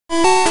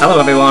Hello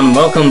everyone,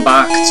 welcome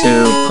back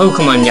to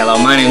Pokemon Yellow.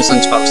 My name is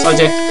Lunchbox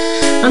Logic,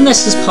 and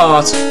this is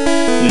part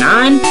 9?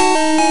 10?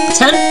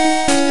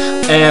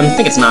 I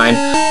think it's 9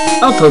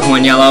 of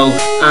Pokemon Yellow,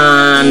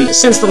 and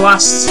since the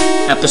last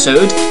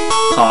episode,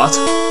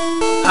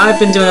 I've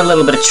been doing a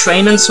little bit of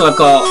training, so I've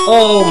got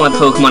all my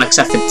Pokemon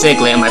except for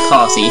Diglett in my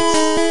party,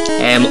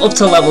 up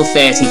to level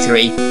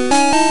 33.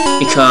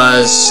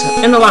 Because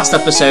in the last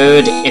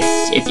episode,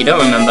 if you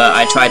don't remember,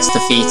 I tried to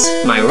defeat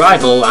my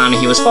rival and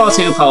he was far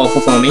too powerful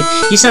for me.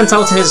 He sent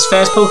out his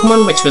first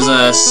Pokemon, which was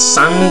a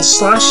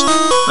Sandslash,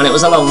 and it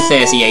was a level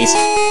 38.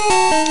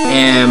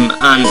 And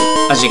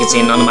as you can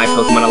see, none of my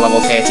Pokemon are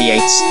level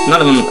 38. None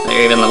of them are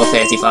even level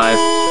 35.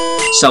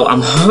 So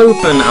I'm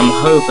hoping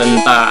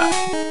that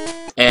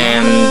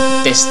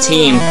this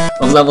team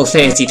of level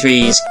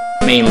 33s,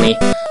 mainly,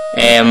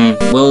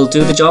 will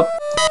do the job.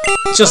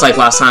 Just like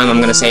last time, I'm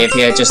going to save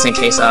here, just in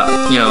case that,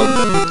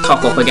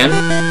 cock up again.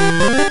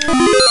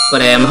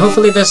 But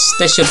hopefully this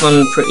should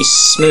run pretty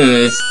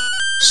smooth.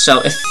 So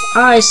if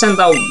I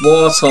send out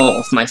Wartortle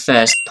of my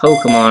first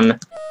Pokemon,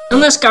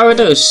 unless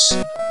Gyarados.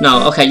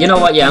 No, okay, you know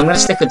what, yeah, I'm going to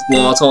stick with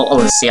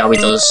Wartortle and see how he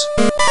does.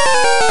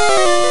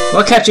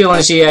 What kept you on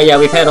here? Yeah,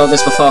 we've heard all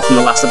this before from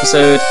the last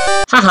episode.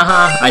 Ha ha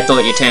ha, I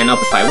thought you'd turn up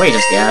if I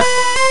waited here.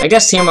 I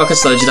guess Teamwork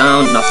has slowed you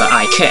down, not that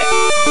I care.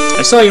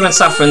 I saw you in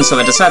Saffron, so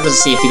I decided to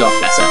see if you got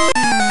better.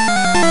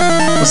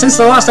 Well, since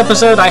the last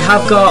episode, I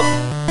have got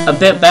a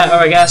bit better,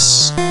 I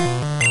guess.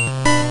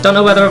 Don't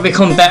know whether I've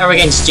become better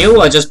against you,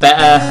 or just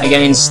better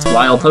against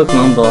wild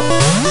Pokemon, but...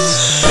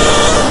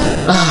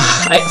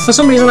 for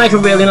some reason, I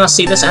can really not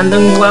see this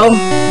ending well.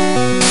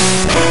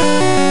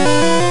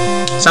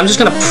 So I'm just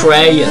gonna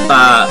pray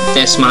that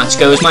this match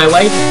goes my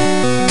way.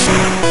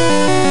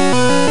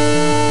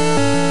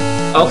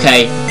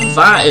 Okay,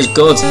 that is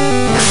good.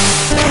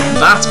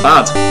 That's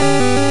bad.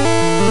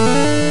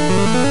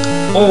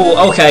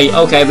 Oh, okay,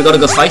 we got a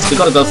good fight.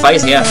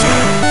 Here.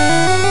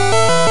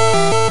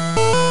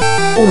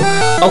 Oh,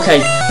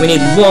 okay, we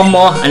need one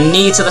more. I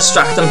need to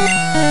distract him.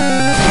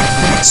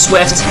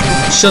 Swift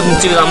shouldn't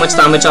do that much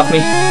damage off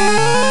me.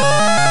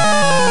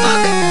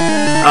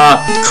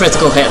 Fuck.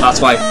 Critical hit, that's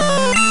why.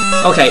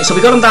 Okay, so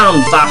we got him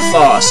down that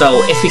far,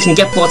 so if we can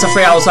get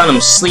Butterfree out on him,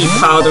 Sleep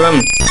Powder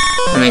him,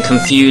 and then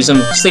confuse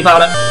him. Sleep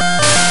Powder.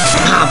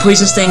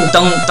 Poison Sting,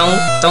 don't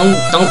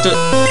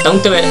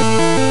do it.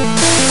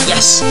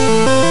 Yes.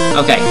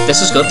 Okay, this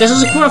is good. This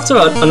is after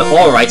an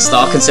alright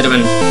start,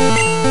 considering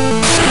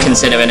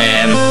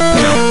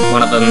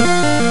one of them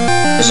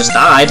has just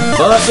died,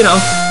 but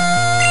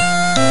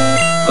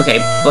okay,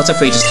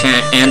 Butterfree just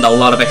earned a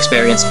lot of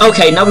experience.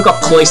 Okay, now we've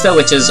got Cloyster,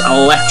 which is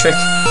electric.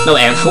 No,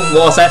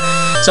 water.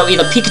 So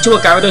either Pikachu or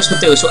Gyarados would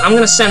do. So I'm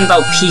going to send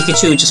out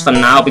Pikachu just for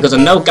now, because I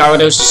know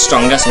Gyarados is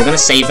stronger, so I'm going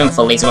to save him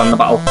for later on in the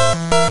battle.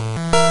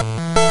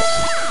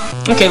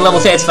 Okay, level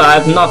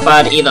 35, not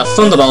bad either.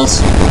 Thunderbolt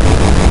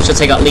should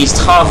take at least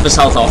half of his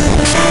health off,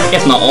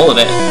 if not all of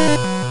it.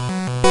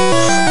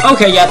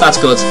 Okay, yeah, that's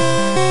good.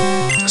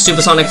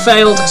 Supersonic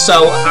failed,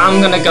 so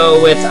I'm going to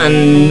go with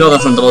another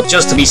Thunderbolt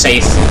just to be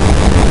safe.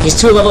 He's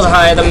 2 levels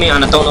higher than me,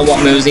 and I don't know what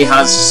moves he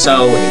has,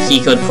 so he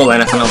could pull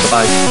anything out the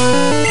bag.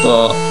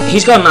 But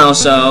he's gone now,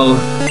 so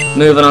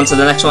moving on to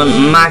the next one,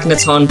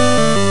 Magneton.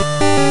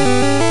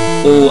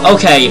 Ooh,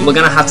 okay, we're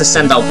gonna have to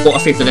send out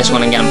Butterfree for this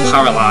one and get him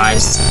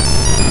paralyzed.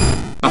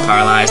 Not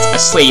paralyzed,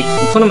 asleep.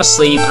 We'll put him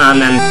asleep,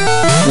 and then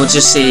we'll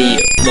just see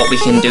what we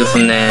can do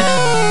from there.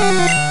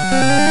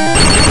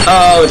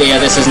 Oh dear,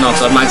 this is not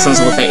good. Magneton's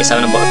level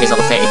 37 and Butterfree's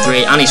level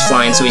 33, and he's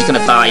flying, so he's gonna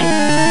die.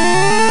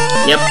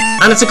 Yep,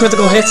 and it's a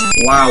critical hit.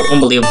 Wow,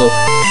 unbelievable.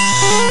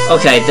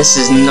 Okay, this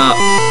is not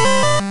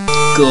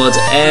good.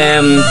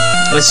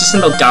 Let's just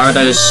send out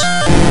Gyarados.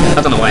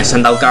 I don't know why I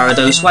send out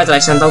Gyarados. Why did I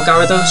send out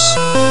Gyarados?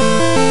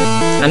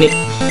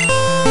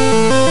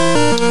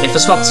 If I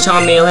swap to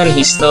Charmeleon,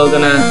 he's still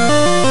gonna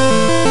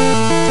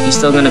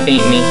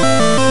beat me.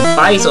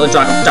 Bite or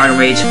Dragon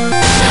Rage?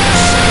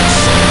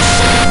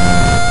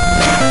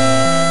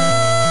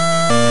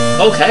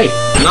 Okay,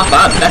 not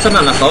bad. Better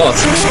than I thought.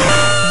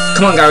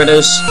 Come on,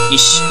 Gyarados.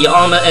 Your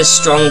armor is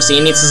strong, so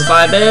you need to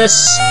survive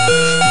this.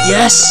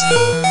 Yes.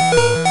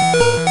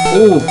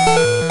 Ooh,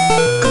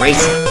 great.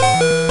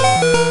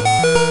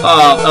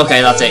 Oh,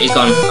 okay, that's it, he's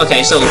gone.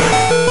 Okay, so,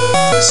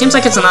 seems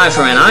like it's an eye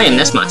for an eye in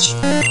this match.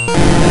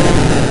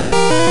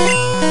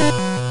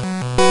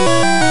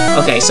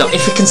 Okay, so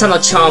if we can send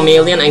out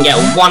Charmeleon and get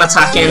 1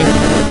 attack in,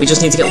 we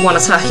just need to get 1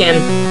 attack in.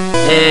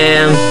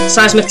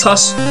 Seismic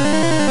Toss.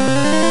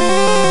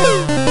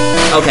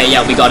 Okay,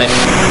 yeah, we got it.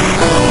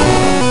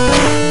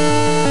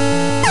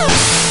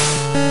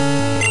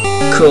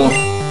 Cool.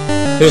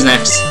 Who's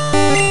next?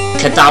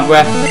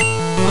 Kadabra.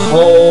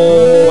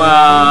 Oh,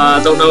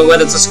 I don't know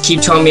whether to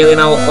keep Charmeleon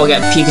out or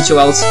get Pikachu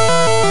out.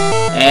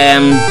 I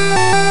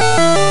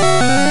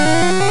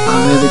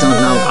really don't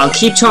know. I'll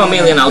keep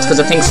Charmeleon out because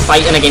I think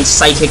fighting against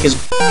Psychic is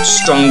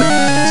strong.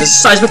 So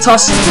Seismic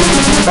Toss.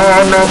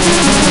 Oh no.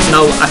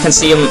 No, I can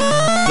see him.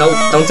 No,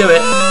 don't do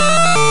it.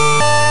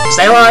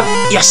 Stay alive.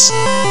 Yes.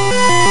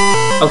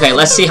 Okay,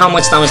 let's see how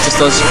much damage this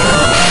does.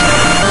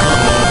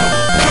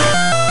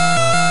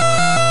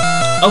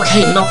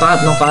 Okay, not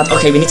bad, not bad.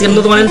 Okay, we need to get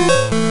another one in.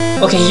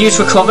 Okay, he used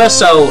Recover,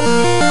 so...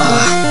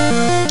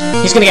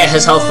 he's gonna get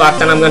his health back,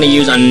 then I'm gonna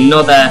use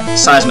another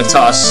Seismic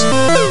Toss.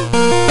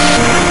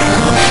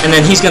 And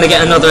then he's gonna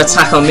get another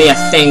attack on me, I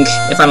think,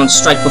 if I don't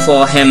strike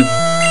before him.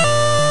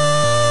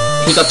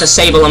 He got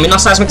Disable on me, not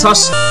Seismic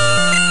Toss.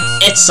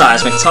 It's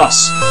Seismic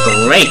Toss.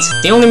 Great.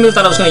 The only move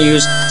that I was going to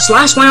use.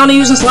 Slash? Why aren't I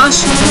using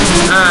Slash?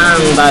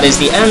 And that is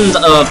the end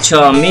of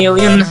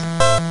Charmeleon.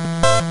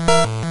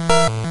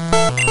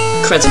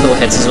 Critical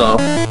hits as well.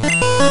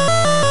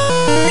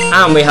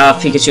 And we have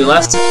Pikachu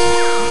left.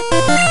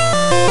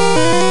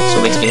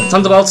 So we can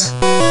Thunderbolt.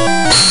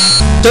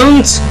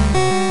 Don't!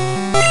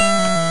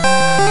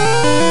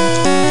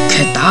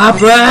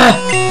 Kadabra!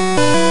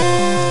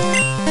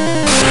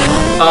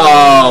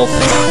 Oh,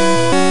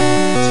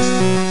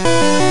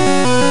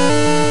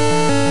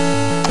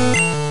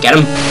 get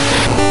him!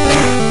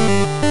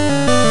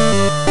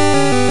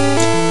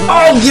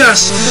 Oh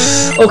yes!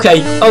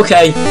 Okay,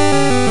 okay.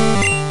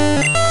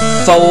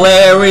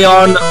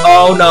 Flareon.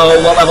 Oh no,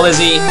 what level is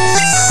he?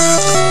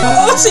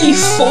 40!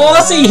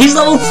 40! He's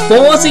level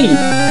 40!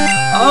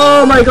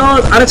 Oh my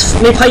god! And it's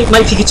my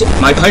Pikachu.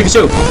 My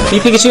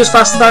Pikachu is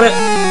faster than it.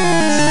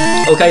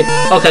 Okay,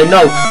 okay,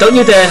 no, don't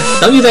you dare,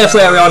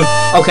 Flareon.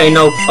 Okay,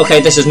 no,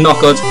 okay, this is not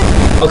good.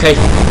 Okay,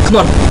 come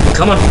on,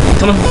 come on,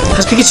 come on.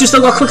 Has Pikachu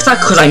still got Quick Attack?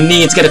 Because I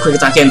need to get a Quick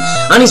Attack in.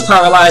 And he's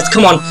paralyzed,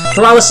 come on.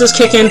 Paralysis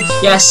kick in,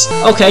 yes,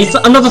 okay,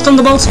 another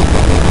Thunderbolt.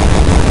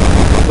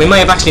 We may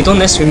have actually done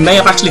this, we may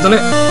have actually done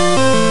it.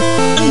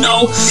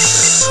 No,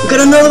 we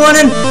got another one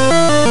in.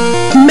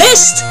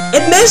 Missed,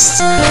 it missed,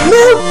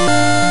 no.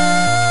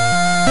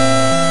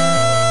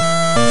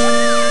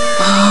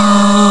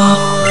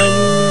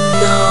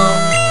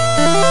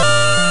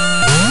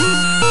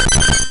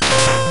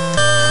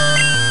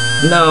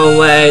 No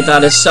way,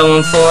 that is so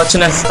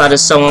unfortunate. That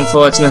is so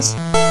unfortunate.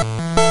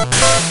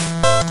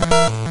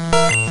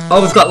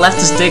 All we've got left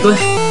is Diglett.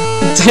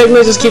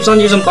 Diglett just keeps on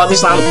using Body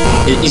Slam.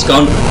 He's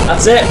gone.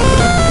 That's it.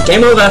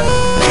 Game over.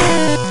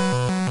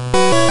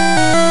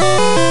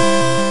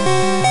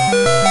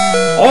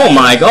 Oh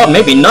my god,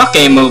 maybe not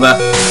game over.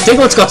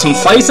 Diglett's got some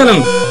fight in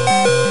him.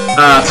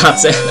 Ah,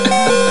 that's it.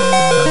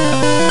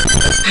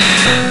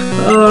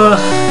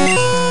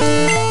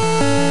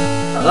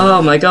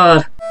 Oh my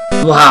god.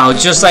 Wow,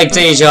 just like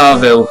deja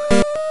vu.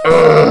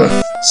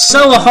 Ugh,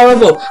 so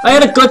horrible. I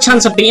had a good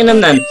chance of beating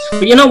him then.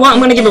 But you know what? I'm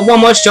going to give it one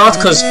more shot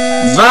because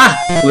that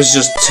was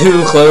just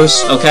too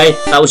close, okay?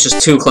 That was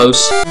just too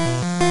close.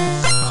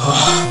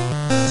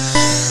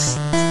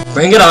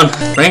 Bring it on.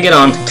 Bring it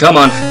on. Come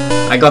on.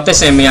 I got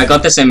this in me. I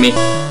got this in me.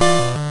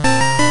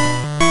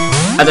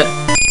 I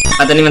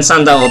didn't even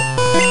send out.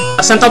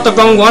 I sent out the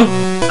wrong one.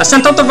 I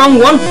sent out the wrong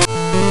one.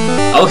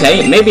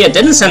 Okay, maybe I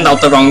didn't send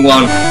out the wrong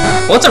one.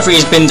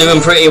 Butterfree's been doing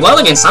pretty well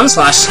against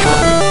Sandslash.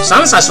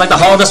 Sandslash is like the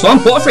hardest one.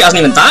 Butterfree hasn't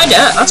even died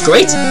yet. That's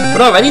great.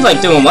 But already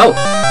like doing well.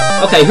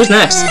 Okay, who's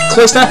next?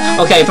 Cloyster?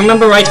 Okay, if I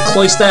remember right,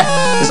 Cloyster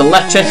is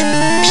Electric,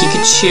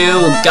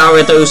 Pikachu,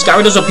 Gyarados.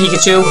 Gyarados or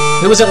Pikachu?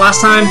 Who was it last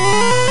time?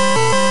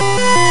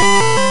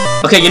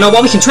 Okay, you know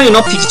what? We can train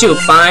up Pikachu,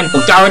 fine.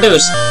 But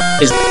Gyarados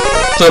is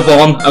the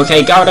bomb.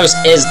 Okay, Gyarados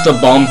is the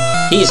bomb.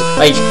 He's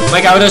like,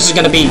 my Gyarados is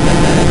gonna be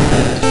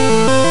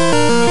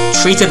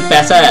treated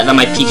better than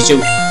my Pikachu.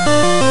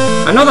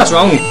 I know that's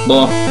wrong,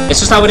 but it's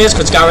just how it is,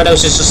 because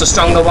Gyarados is just a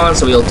stronger one,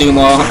 so he'll do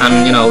more,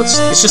 and, you know, it's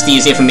just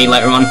easier for me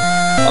later on.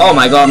 Oh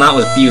my god, that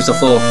was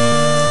beautiful.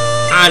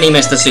 And he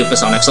missed the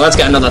Supersonic, so let's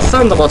get another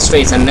Thunderbolt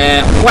straight in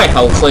there. Wipe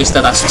out Cloyster,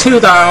 that's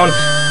 2 down.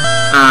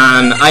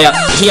 And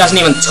he hasn't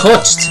even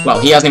touched, well,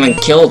 he hasn't even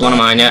killed one of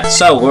mine yet,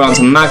 so we're on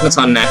to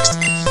Magneton next.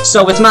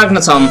 So with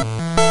Magneton,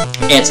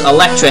 it's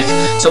Electric,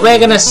 so we're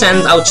going to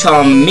send out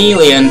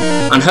Charmeleon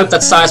and hope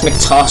that Seismic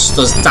Toss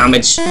does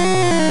damage.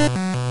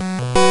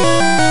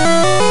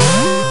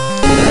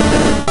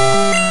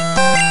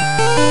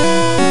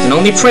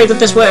 Only pray that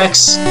this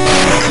works.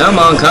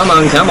 Come on, come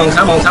on, come on,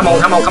 come on, come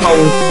on, come on, come on.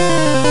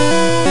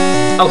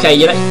 Okay,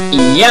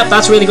 yep,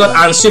 that's really good.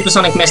 And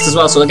Supersonic missed as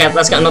well, so again,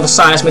 let's get another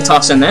Seismic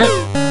Toss in there.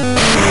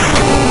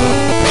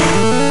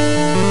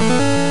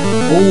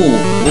 Ooh,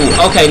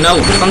 okay,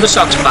 no,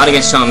 Thundershock's bad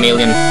against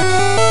Charmeleon.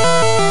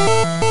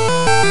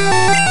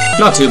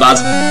 Not too bad.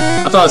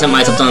 I thought it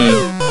might have done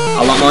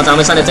a lot more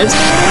damage than it did.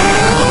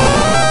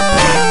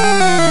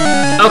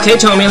 Okay,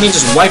 Charmeleon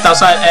just wiped out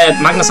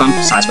Magneton.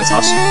 Seismic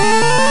Toss.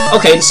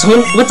 Okay,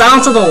 so we're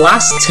down to the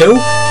last 2, and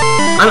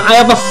I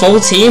have a full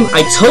team.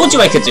 I told you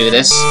I could do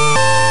this.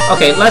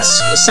 Okay, let's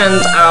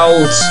send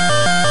out...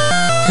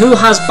 Who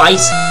has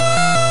Bite?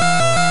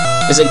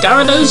 Is it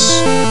Gyarados?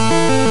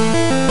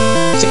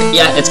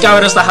 Yeah, it's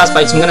Gyarados that has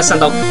Bite, so I'm going to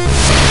send out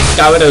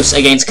Gyarados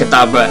against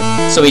Kadabra.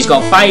 So he's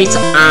got Bite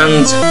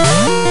and...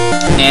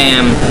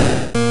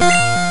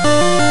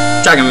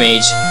 Dragon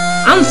Rage.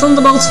 And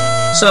Thunderbolt.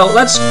 So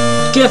let's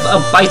give a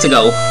Bite a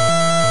go.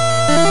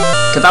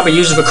 Kadabra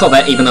uses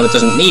Recover, even though it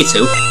doesn't need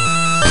to.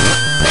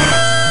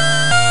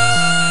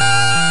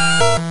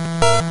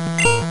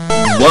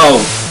 Whoa!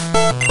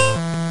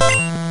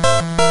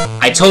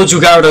 I told you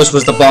Gyarados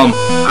was the bomb.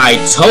 I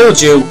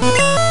told you!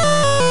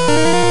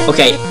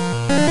 Okay,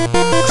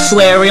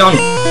 Flareon.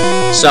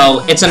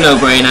 So, it's a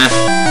no-brainer.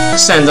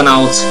 Sending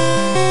out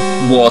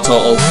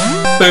Wartortle.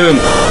 Boom.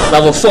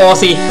 Level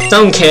 40.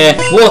 Don't care.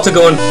 Water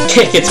gun.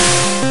 Kick it.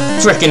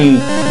 Frickin'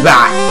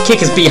 kick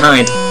his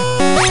behind.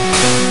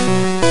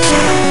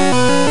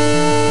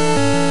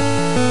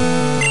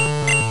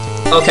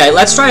 Okay,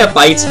 let's try a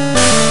bite.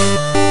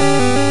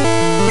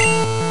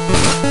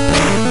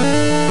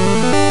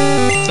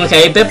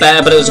 Okay, a bit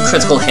better, but it was a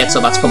critical hit,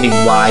 so that's probably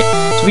why.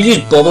 So we use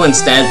Bubble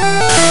instead.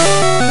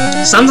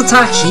 Sand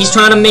attack, he's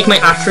trying to make my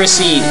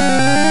accuracy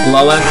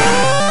lower.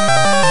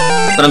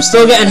 But I'm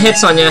still getting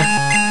hits on you.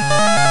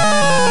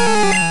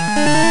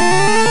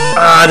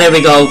 Ah, there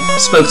we go.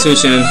 Spoke too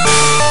soon.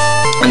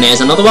 And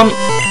there's another one.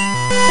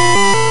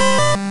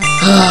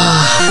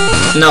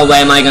 No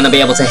way am I going to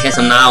be able to hit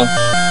him now.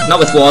 Not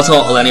with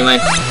Wartortle anyway.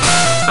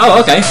 Oh,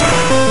 okay.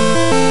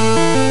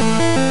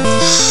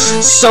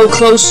 So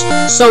close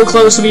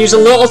to use a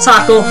little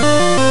tackle.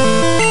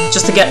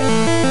 Just to get...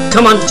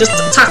 Come on, just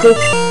tackle.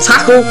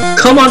 Tackle.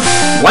 Come on.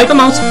 Wipe him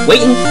out.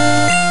 Waiting.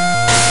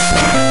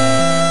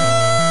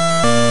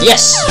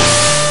 Yes.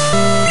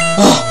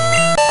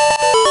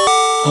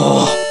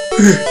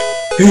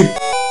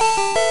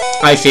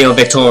 I feel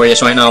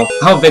victorious right now.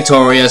 How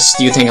victorious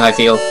do you think I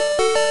feel?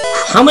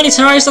 How many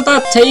tries did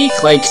that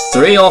take? Like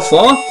 3 or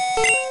 4?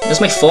 This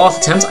is my 4th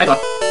attempt. I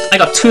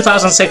got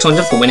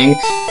 2,600 for winning.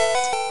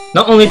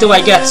 Not only do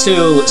I get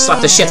to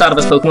slap the shit out of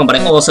his Pokemon, but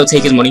I also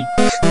take his money.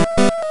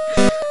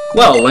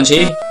 Well,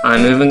 Lunchy,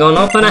 I'm moving on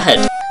up and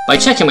ahead. By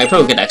checking my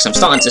Pokédex, I'm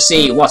starting to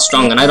see what's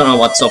strong, and I don't know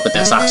what's up with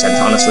this accent,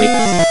 honestly.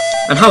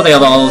 And how they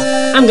evolve,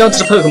 I'm going to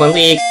the Pokemon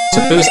League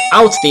to boost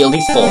out the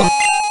Elite Four.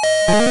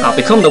 I'll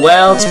become the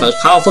world's most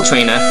powerful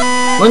trainer.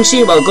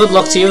 Lunchy, well, good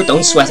luck to you.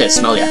 Don't sweat it,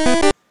 smell ya.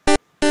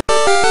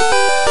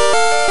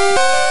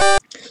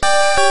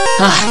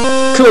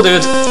 Cool,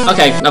 dude.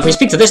 Okay, now if we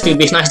speak to this dude, it'd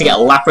be nice to get a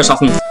Lapras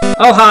off him.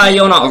 Oh, hi,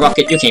 you're not a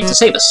rocket, you came to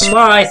save us.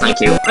 Why, thank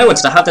you. I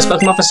wanted to have this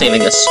Pokemon for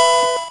saving us.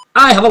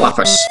 I have a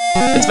Lapras.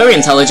 It's very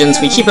intelligent,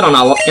 we keep it in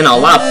our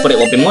lab, but it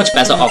will be much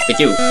better off with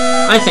you.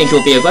 I think it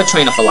will be a good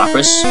trainer for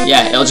Lapras.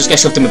 Yeah, it'll just get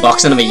shoved in my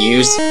box and never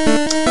used.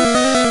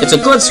 It's a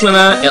good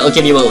swimmer, it'll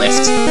give you a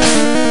lift.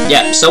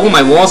 Yeah, so will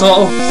my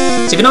Wartortle.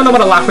 So if you don't know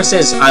what a Lapras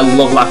is, I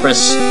love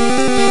Lapras.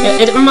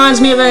 It reminds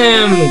me of,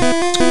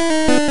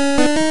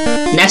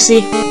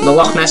 Nessie, the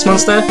Loch Ness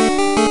monster.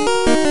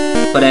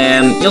 But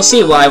you'll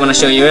see why when I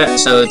show you it.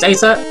 So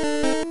data,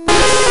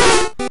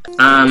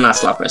 and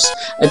that's Lapras.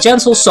 A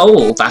gentle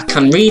soul that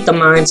can read the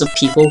minds of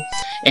people.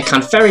 It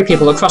can ferry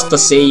people across the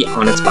sea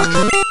on its back.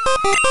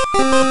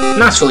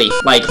 Naturally,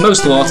 like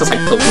most water type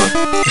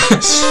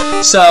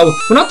Pokemon. So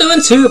we're not doing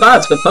too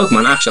bad with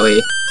Pokemon actually.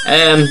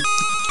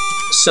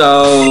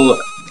 So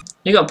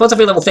you got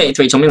Butterfree level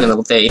 33, Charmeleon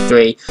level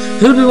 33.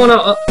 Who do we want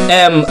to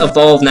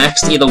evolve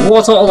next? Either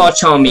Wartortle or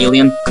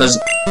Charmeleon, because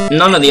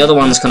none of the other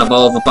ones can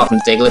evolve apart from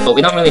Diglett, but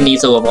we don't really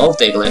need to evolve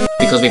Diglett,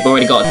 because we've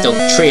already got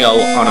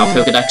Dugtrio on our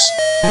Pokédex.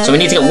 So we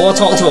need to get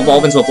Wartortle to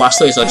evolve into a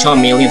Blastoise, or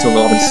Charmeleon to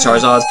evolve into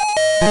Charizard.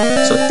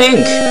 So I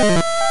think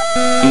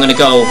I'm going to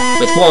go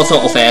with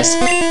Wartortle first.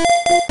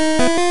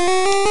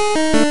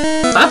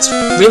 That's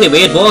really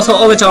weird.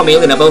 Wartortle and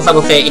Charmeleon are both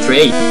level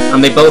 33,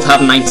 and they both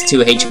have 92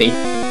 HP.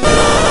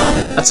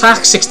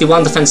 Attack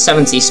 61, defense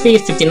 70,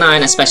 speed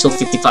 59, and special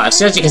 55.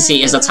 So as you can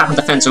see, his attack and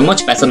defense are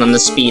much better than the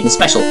speed and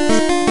special.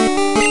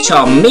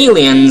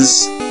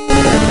 Charmeleon's,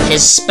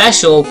 his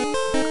special,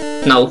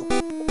 no,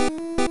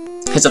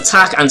 his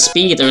attack and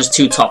speed are his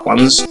 2 top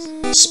ones.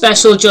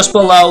 Special just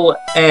below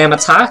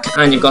attack,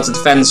 and you've got the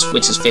defense,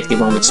 which is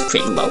 51, which is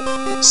pretty low.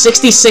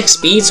 66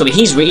 speed, so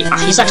he's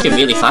actually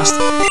really fast.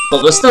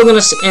 But we're still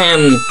gonna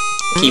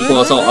keep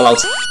Wartortle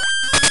out.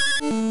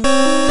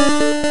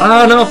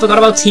 Oh no, I forgot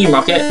about Team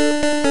Rocket.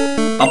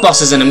 Our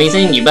boss is in a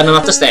meeting, you better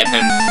not disturb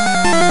him.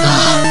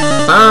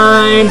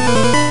 Fine.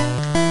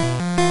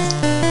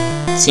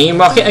 Team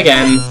Rocket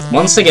again,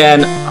 once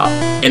again,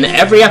 in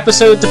every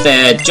episode that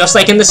they're just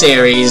like in the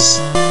series,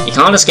 you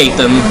can't escape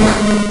them.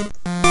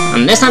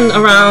 And this time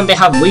around they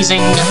have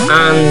Weezing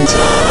and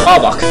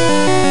Arbok.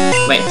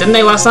 Wait, didn't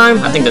they last time?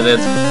 I think they did.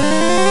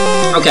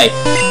 Okay,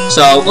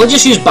 so we'll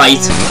just use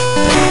Bite.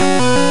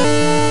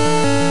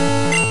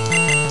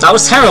 That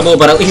was terrible,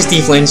 but at least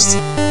he flinched.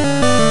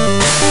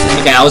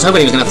 Okay, I was hoping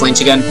he was going to flinch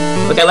again.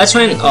 Okay, let's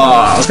try and... Oh,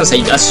 I was going to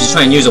say, let's just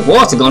try and use a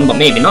water gun, but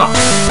maybe not.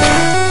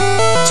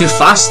 Too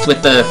fast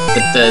with the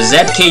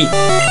Z key.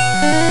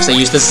 So I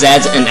use the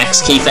Z and X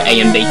key for A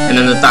and B. And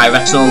then the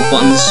directional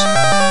buttons,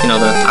 you know,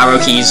 the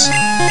arrow keys,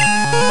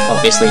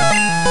 obviously,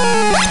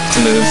 to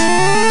move.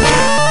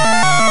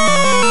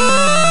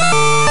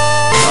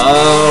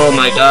 Oh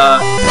my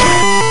god.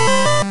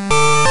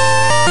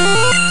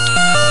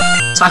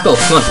 Tackle,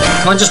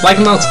 come on, just wipe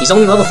him out. He's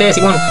only level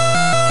 31.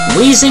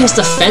 Weezing's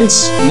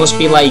defense must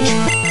be like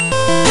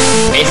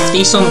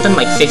 50 something,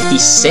 like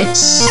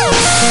 56?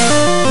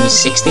 Maybe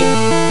 60?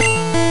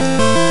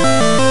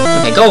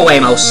 Okay, go away,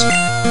 mouse.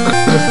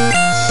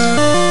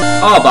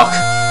 Arbok.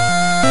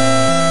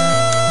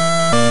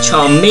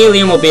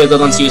 Charmeleon would be a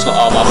good one to use for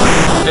Arbok.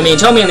 I mean,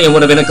 Charmeleon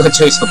would have been a good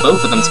choice for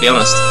both of them, to be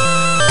honest.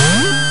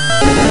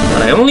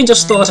 But I only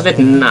just thought of it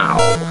now.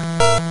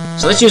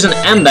 So let's use an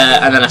Ember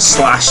and then a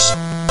Slash.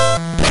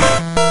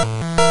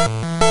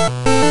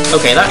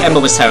 Okay, that Ember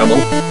was terrible.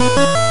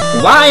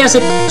 Why has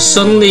it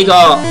suddenly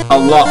got a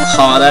lot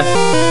harder?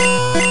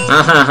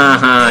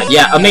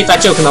 Yeah, I made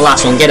that joke in the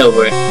last one, get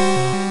over it.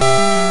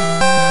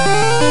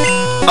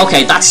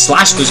 Okay, that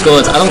Slash was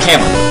good. I don't care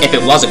if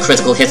it was a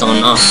critical hit or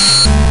not.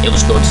 It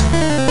was good.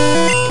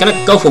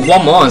 Gonna go for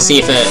one more and see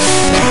if it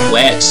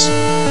works.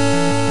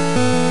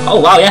 Oh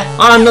wow, yeah.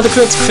 Oh, another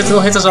critical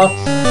hit as well.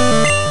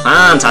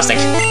 Fantastic.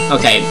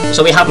 Okay,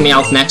 so we have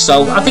Meowth next,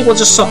 so I think we'll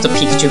just swap the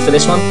Pikachu for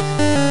this one.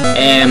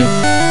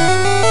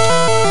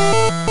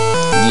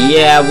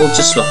 Yeah, we'll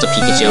just swap the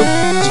Pikachu.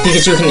 Because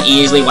Pikachu can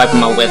easily wipe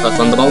him out with a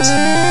Thunderbolt.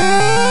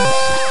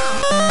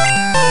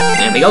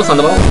 There we go,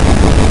 Thunderbolt.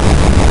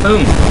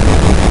 Boom.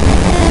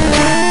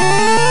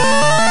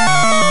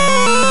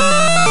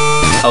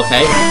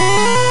 Okay.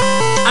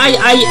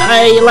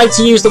 I like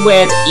to use the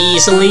word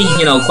easily,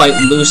 you know, quite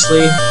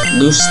loosely.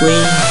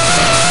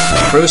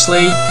 Bruce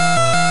Lee.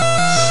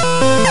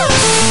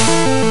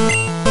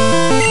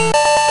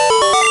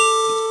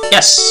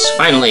 Yes,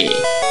 finally.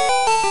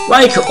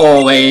 Like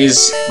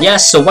always.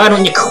 Yes, so why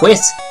don't you quit?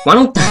 Why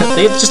don't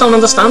they just don't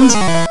understand?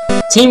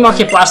 Team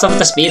Rocket blast off at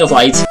the speed of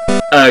light.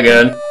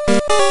 Again.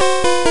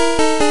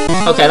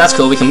 Okay, that's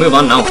cool, we can move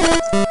on now.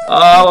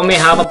 Oh, and we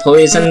have a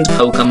poisoned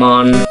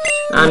Pokemon.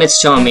 And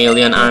it's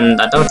Charmeleon, and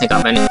I don't think I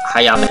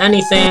have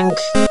anything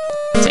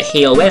to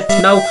heal with.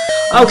 No.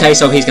 Okay,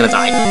 so he's gonna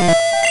die.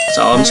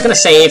 So I'm just gonna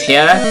save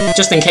here,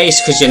 just in case,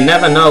 because you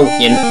never know.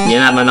 You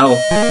never know.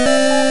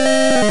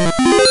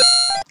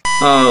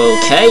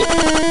 Okay.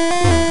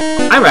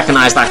 I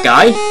recognize that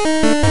guy.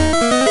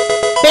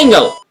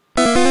 Bingo!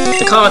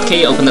 The card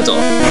key opened the door.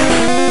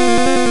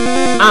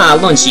 Ah,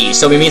 Lunchy,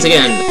 so we meet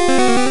again.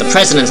 The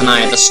President and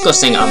I are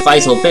discussing a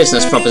vital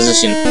business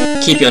proposition.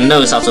 Keep your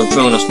nose out of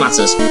grown-ups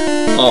matters,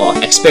 or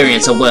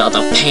experience a world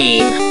of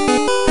pain.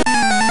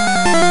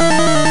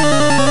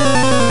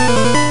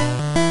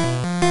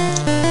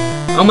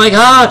 Oh my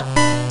god!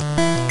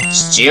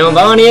 It's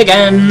Giovanni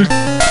again!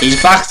 He's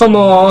back for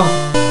more!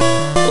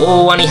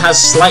 Oh, and he has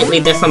slightly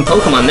different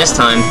Pokemon this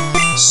time.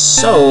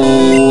 So...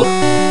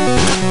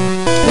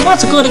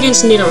 what's good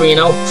against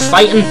Nidorino?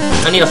 Fighting.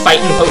 I need a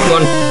fighting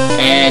Pokemon.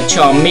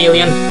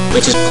 Charmeleon,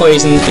 which is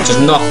poisoned, which is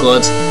not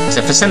good. So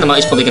if I send him out,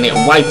 he's probably going to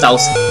get wiped out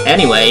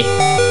anyway.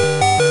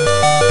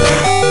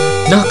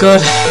 Not good.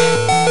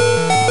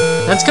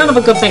 That's kind of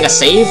a good thing I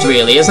saved,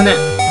 really, isn't it?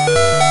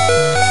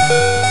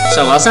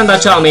 So I'll send out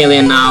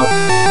Charmeleon now.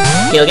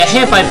 He'll get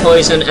hit by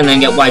poison and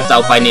then get wiped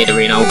out by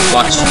Nidorino.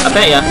 Watch. I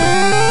bet ya.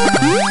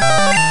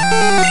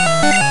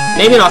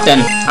 Maybe not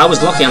then. I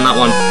was lucky on that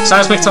one.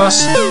 Seismic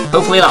Toss.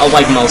 Hopefully that'll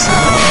wipe him out.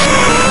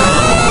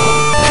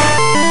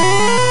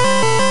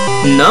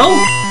 No?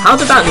 How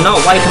did that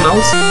not wipe him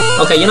out?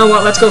 Okay, you know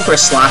what? Let's go for a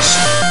Slash.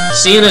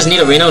 Seeing as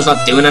Nidorino's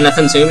not doing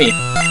anything to me.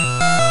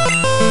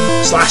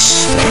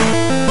 Slash.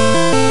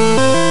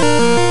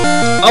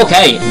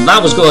 Okay,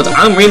 that was good.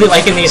 I'm really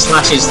liking these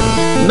Slashes.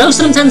 Most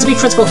of them tend to be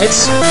critical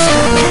hits.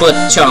 But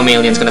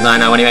Charmeleon's gonna die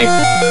now anyway.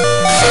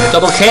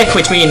 Double kick,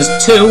 which means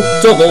 2.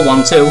 Double,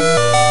 1, 2.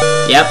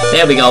 Yep,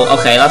 there we go.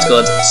 Okay, that's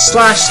good.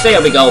 Slash, there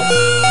we go.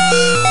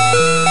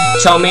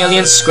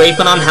 Charmeleon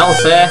scraping on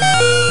health there.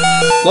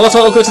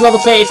 Water will go to level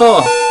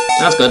 34.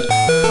 That's good.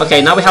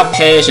 Okay, now we have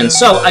Persian.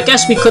 So, I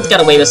guess we could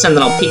get away with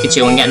sending out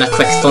Pikachu and getting a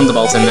quick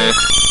Thunderbolt in there.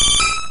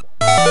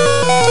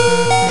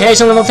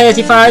 Persian level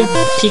 35.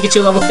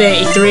 Pikachu level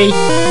 33.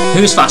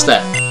 Who's faster?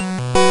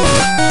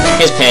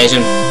 Here's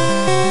Persian.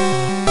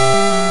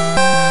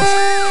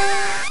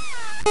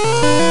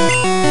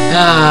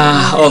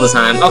 Ah, all the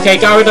time. Okay,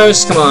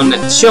 Gyarados, come on.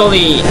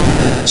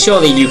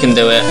 Surely you can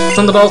do it.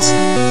 Thunderbolt.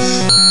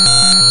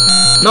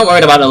 Not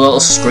worried about a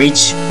little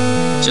Screech.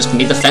 Just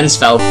me defense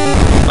fell.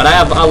 But I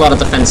have a lot of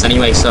defense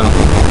anyway, so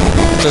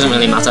it doesn't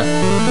really matter.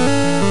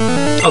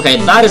 Okay,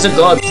 that is a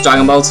good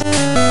Dragon Bolt.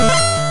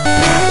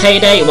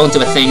 Payday won't do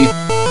a thing.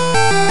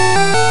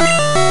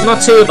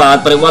 Not too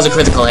bad, but it was a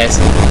critical hit.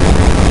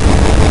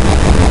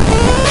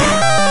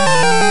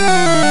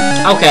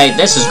 Okay,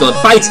 this is good.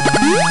 Bite!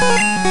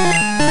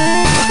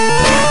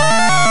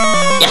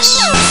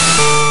 Yes!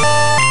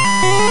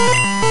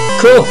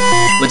 Cool!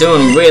 We're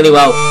doing really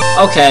well.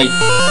 Okay.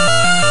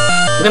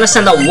 We're gonna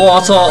send out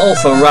Wartortle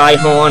for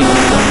Rhyhorn.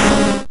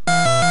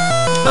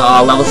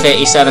 Oh, level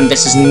 37.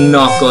 This is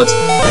not good.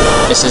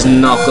 This is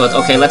not good.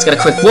 Okay, let's get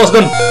a quick Water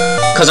Gun!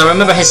 Because I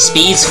remember his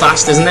speed's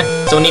fast, isn't it?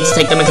 So we need to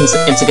take them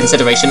into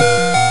consideration.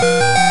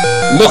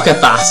 Look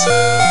at that!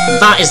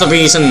 That is the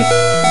reason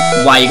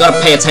why you gotta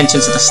pay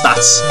attention to the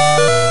stats.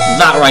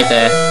 That right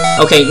there.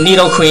 Okay,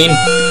 Nidoqueen.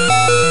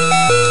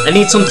 I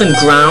need something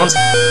ground.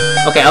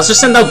 Okay, I'll just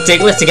send out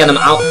Diglett to get him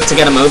out, to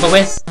get him over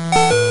with.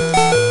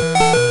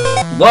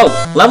 Whoa,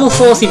 level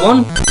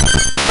 41?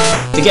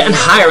 They're getting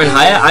higher and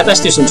higher. I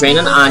best do some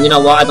training, and you know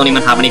what? I don't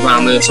even have any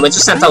ground moves, so I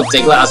just sent out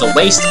Diglett as a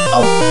waste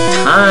of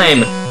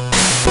time.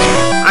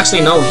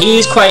 Actually, no,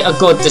 he's quite a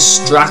good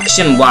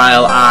distraction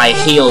while I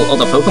heal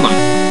other Pokemon.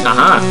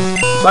 Aha.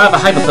 So I have a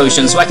Hyper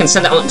Potion, so I can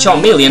send it on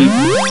Charmeleon,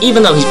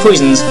 even though he's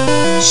poisoned.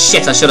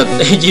 Shit, I should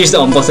have used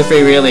it on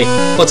Butterfree, really.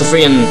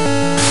 Butterfree and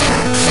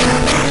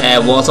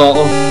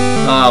Wartortle.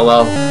 Oh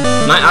well.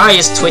 My eye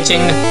is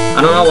twitching. I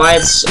don't know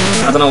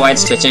why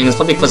it's twitching. It's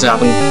probably because I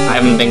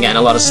haven't been getting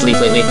a lot of sleep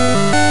lately.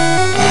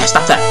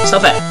 Stop that!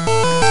 Stop it!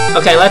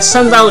 Okay, let's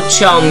send out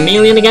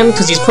Charmeleon again,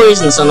 because he's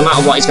poisoned, so no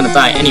matter what, he's gonna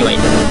die anyway.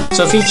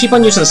 So if you keep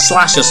on using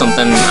Slash or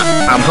something,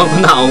 I'm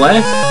hoping that'll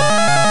work.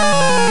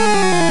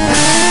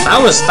 That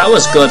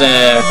was good.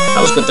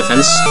 That was good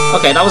defense.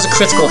 Okay, that was a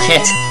critical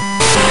hit.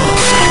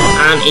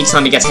 And each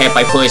time he gets hit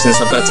by poison,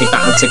 so I've got to take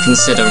that into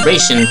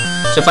consideration.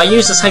 So if I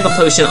use this Hyper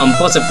Potion on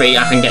Butterfree,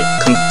 I can get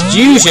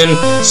Confusion,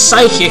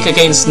 Psychic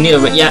against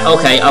Nidoran. Yeah,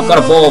 okay, I've got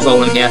a ball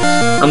rolling here.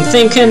 I'm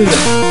thinking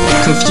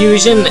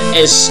Confusion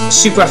is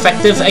super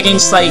effective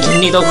against, like,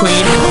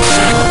 Nidoqueen.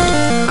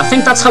 I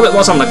think that's how it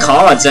was on the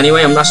cards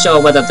anyway. I'm not sure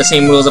whether the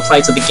same rules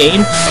apply to the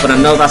game, but I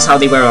know that's how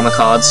they were on the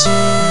cards.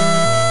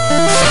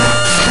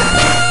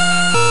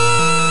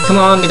 Come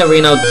on,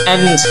 Nidorino,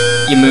 end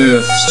your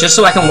moves, just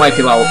so I can wipe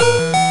you out.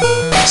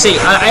 See,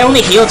 I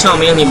only healed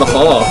Charmeleon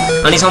before,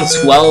 and he's on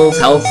 12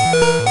 health.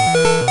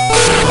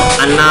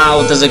 And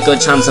now there's a good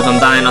chance of him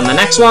dying on the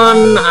next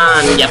one,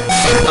 and yep.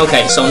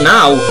 Okay, so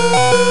now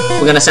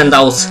we're gonna send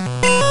out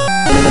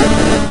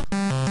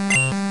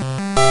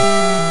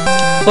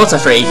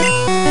Butterfree.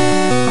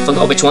 I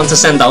forgot which one to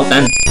send out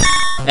then.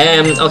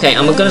 Okay,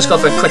 and we're gonna just go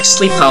for a quick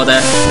sleep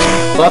powder.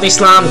 Body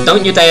Slam,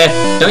 don't you dare,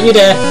 don't you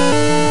dare.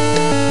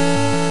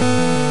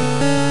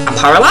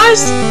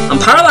 Paralyzed? I'm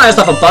paralyzed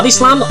off a Body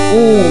Slam?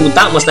 Ooh,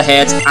 that must have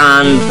hurt.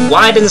 And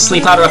why didn't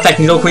Sleep Powder affect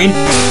Nidoqueen?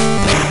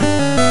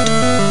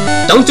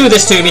 Don't do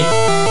this to me.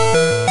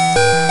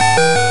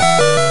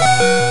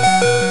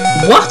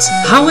 What?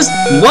 How is...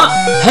 What?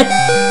 Head...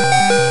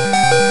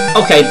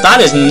 Okay, that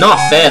is not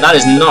fair. That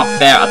is not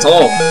fair at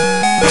all.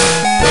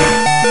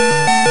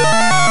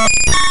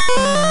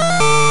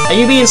 Are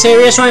you being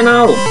serious right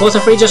now?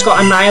 Butterfree just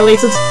got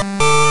annihilated?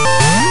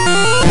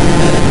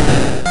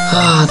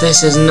 Ah,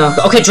 this is not...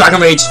 Okay,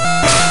 Dragon Rage!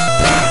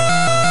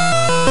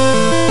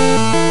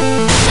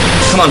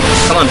 Come on,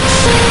 come on.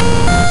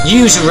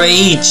 Use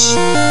Rage!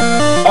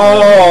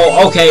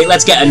 Oh, okay,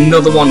 let's get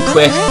another one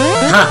quick.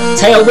 Ha!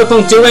 Tail Whip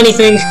won't do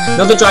anything!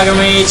 Another Dragon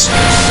Rage!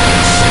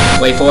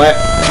 Wait for it.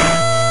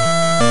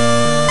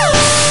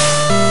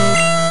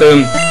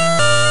 Boom.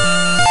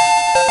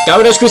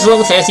 Gyarados grew to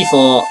level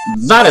 34.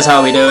 That is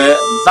how we do it.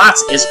 That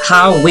is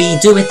how we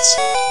do it.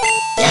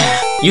 Yeah.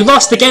 You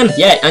lost again?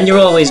 Yeah, and you're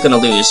always gonna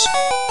lose.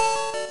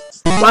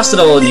 Blast it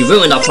all, you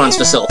ruined our plans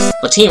for Silph,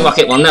 but Team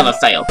Rocket will never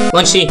fail.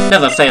 Munchie,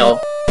 never fail.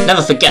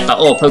 Never forget that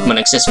all Pokemon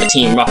exist for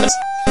Team Rocket.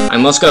 I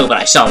must go, but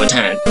I shall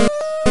return.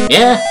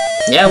 Yeah,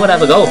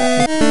 whatever, go.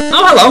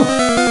 Oh, hello!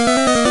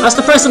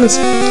 Master President,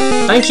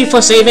 thank you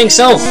for saving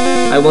Silph.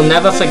 I will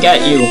never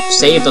forget you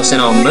saved us in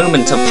our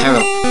moment of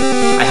peril.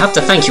 I have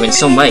to thank you in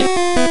some way.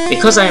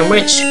 Because I am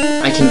rich,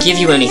 I can give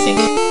you anything.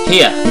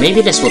 Here,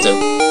 maybe this will do.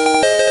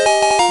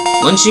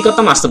 Munchie got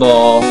the Master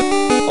Ball.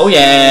 Oh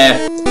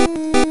yeah.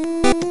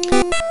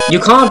 You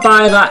can't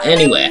buy that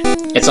anywhere.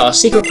 It's our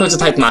secret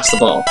prototype Master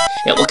Ball.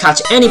 It will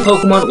catch any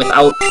Pokemon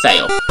without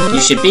fail. You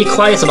should be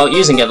quiet about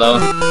using it though.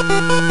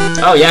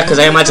 Oh yeah, because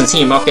I imagine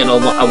Team Rocket will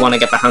want to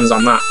get their hands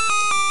on that.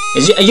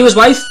 Are you his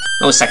wife?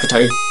 Oh,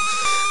 secretary.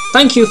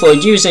 Thank you for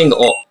using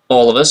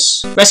all of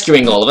us.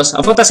 Rescuing all of us.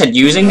 I thought that said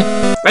using.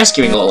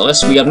 Rescuing all of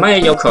us. We admire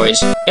your courage.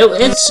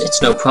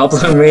 It's no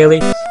problem really.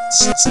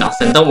 It's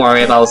nothing. Don't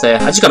worry about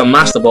it. I just got a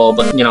Master Ball,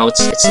 but you know,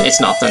 it's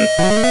nothing.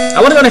 I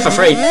would have done it for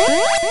free.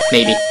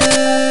 Maybe.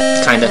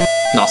 Kinda.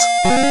 Not.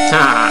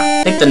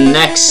 I think the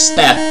next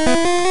step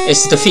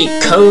is to defeat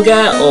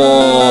Koga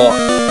or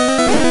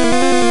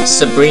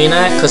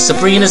Sabrina, because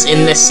Sabrina's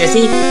in this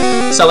city.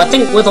 So I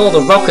think with all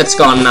the rockets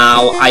gone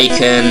now, I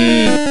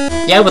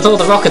can... Yeah, with all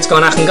the rockets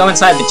gone, I can go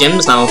inside the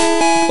gyms now.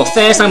 But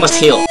first I must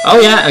heal. Oh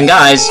yeah, and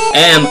guys,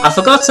 I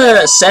forgot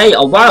to say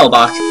a while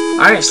back,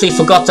 I actually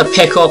forgot to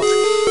pick up,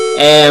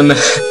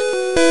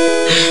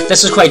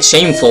 this is quite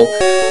shameful,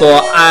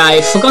 but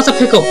I forgot to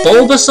pick up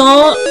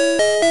Bulbasaur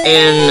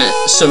in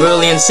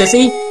Cerulean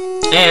City.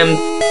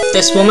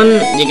 This woman,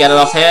 you get it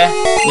off here,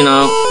 you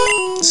know,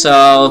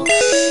 so,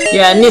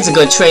 yeah, it needs a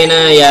good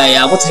trainer.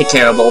 Yeah, we'll take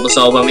care of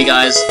Bulbasaur, won't we,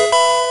 guys?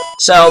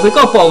 So, we've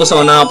got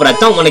Bulbasaur now, but I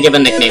don't want to give a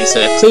nickname to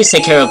it. Please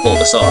take care of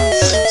Bulbasaur.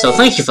 So,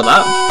 thank you for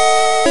that.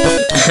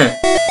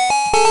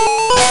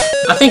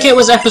 I think it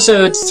was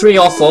episode 3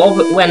 or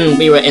 4 when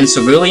we were in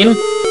Cerulean.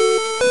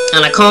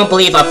 And I can't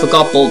believe I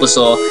forgot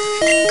Bulbasaur,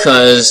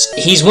 because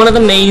he's one of the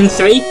main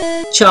 3.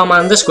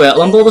 Charmander,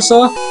 Squirtle, and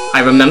Bulbasaur.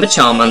 I remember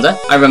Charmander,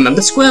 I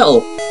remembered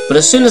Squirtle, but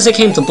as soon as it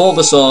came to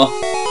Bulbasaur,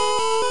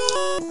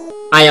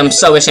 I am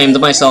so ashamed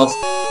of myself,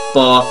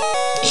 but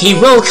he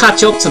will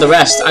catch up to the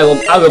rest, I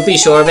will be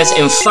sure of it.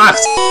 In fact,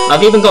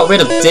 I've even got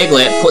rid of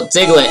Diglett, put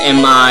Diglett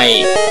in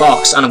my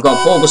box, and I've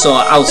got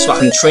Bulbasaur out so I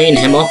can train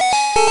him up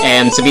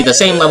to be the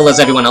same level as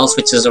everyone else,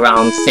 which is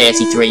around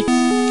 33.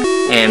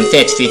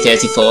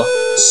 33-34.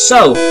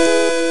 So,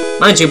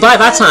 mind you, by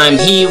that time,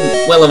 he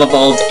will have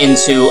evolved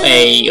into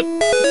a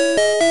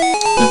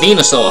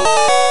Venusaur,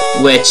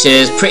 which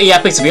is pretty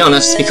epic, to be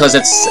honest, because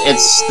it's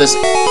this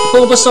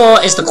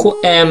Bulbasaur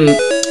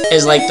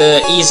is like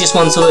the easiest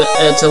one to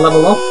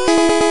level up.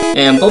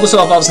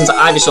 Bulbasaur evolves into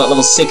Ivysaur at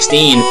level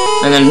 16,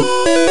 and then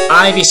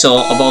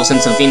Ivysaur evolves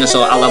into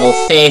Venusaur at level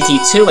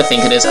 32, I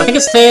think it is. I think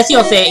it's 30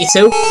 or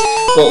 32,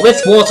 but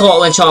with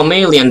Wartortle and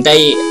Charmeleon,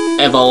 they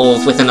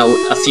evolve within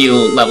a few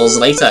levels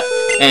later.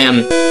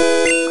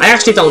 I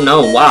actually don't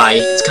know why.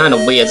 It's kind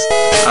of weird.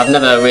 I've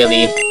never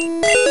really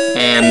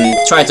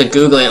tried to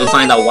Google it and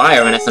find out why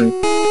or anything,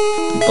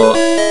 but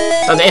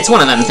it's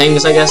one of them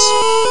things, I guess.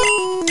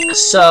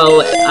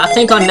 So I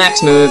think our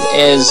next move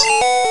is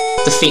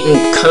defeating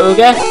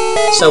Koga.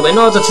 So in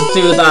order to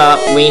do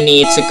that, we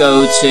need to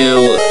go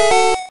to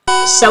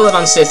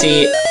Celadon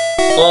City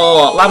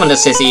or Lavender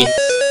City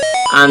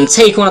and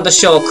take one of the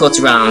shortcuts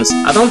rounds.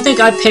 I don't think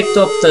I picked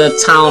up the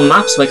town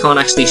map, so I can't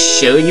actually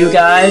show you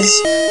guys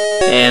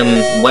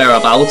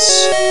whereabouts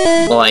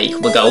like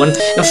we're going.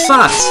 In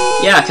fact,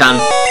 yeah, I can.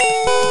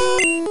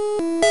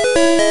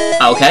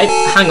 Okay,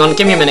 hang on,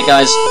 give me a minute,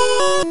 guys.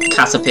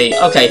 Caterpie.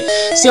 Okay,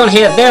 see on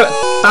here,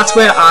 that's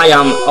where I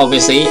am,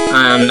 obviously,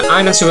 and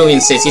I'm in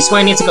Cerulean City, so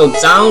I need to go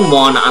down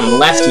one and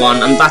left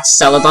one, and that's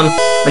Celadon.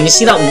 And you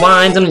see that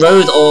winding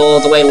road all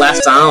the way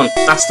left down?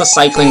 That's the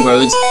cycling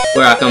road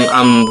where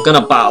I'm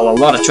gonna battle a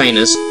lot of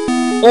trainers.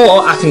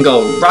 Or I can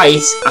go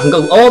right, I can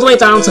go all the way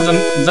down to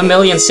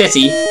Vermilion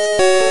City,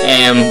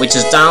 which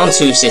is down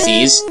 2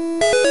 cities,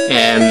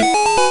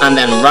 and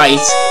then right,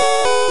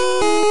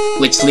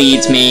 which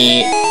leads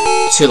me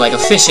to like a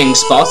fishing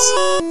spot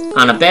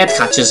and a bird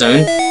catcher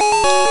zone,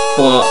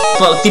 but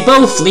they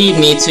both lead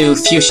me to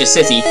Fuchsia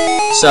City,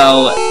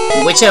 so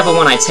whichever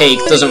one I take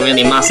doesn't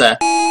really matter.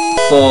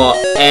 But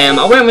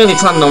I wasn't really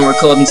planning on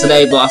recording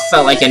today, but I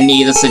felt like I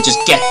needed to just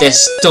get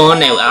this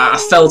done. I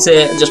felt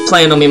it just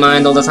playing on my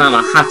mind all the time.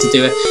 I had to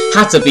do it,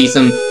 had to beat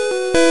them.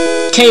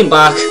 Came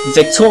back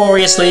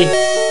victoriously,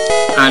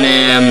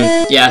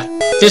 and yeah,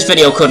 this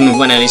video couldn't have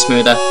went any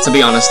smoother, to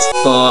be honest.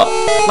 But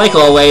like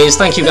always,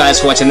 thank you guys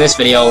for watching this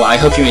video. I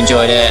hope you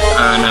enjoyed it,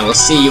 and I will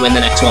see you in the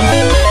next one.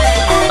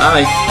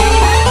 Bye.